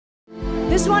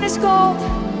This one is called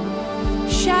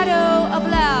Shadow of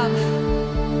Love.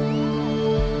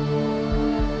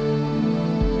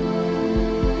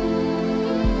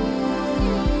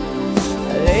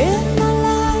 I live my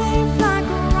life like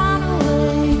a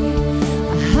runaway.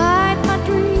 I hide my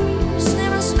dreams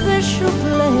in a special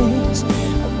place.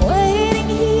 I'm waiting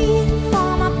here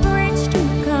for my prince to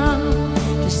come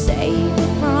to save me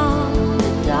from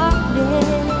the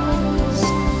darkness.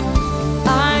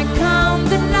 I count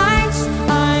the nights,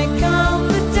 I count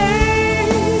the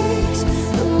days,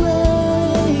 the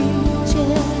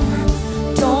waiting.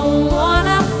 Don't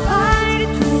wanna fight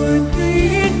it, would be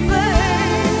in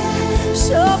vain.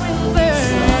 So in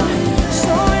vain,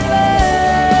 so in vain.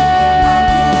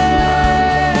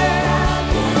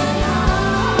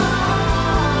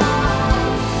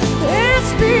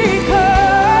 It's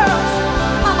because,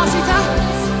 Mamacita,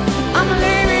 I'm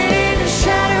living in the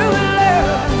shadow of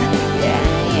love. Yeah,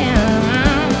 yeah.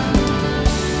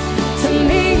 To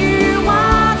me, you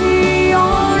are the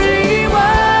only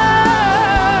one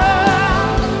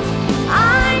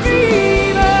I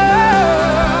dream of.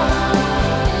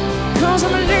 'Cause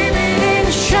I'm living in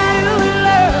the shadow of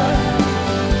love.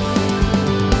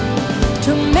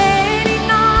 Too many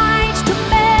nights, too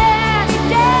many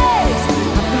days,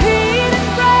 I'm hidden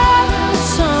from the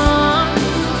sun.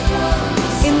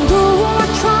 And though I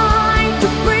try to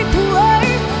break away,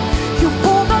 you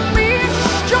hold on me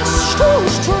just too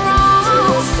strong.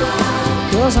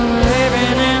 'Cause I'm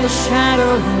living in the shadow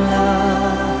of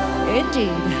love.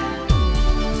 Indeed,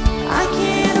 I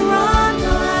can't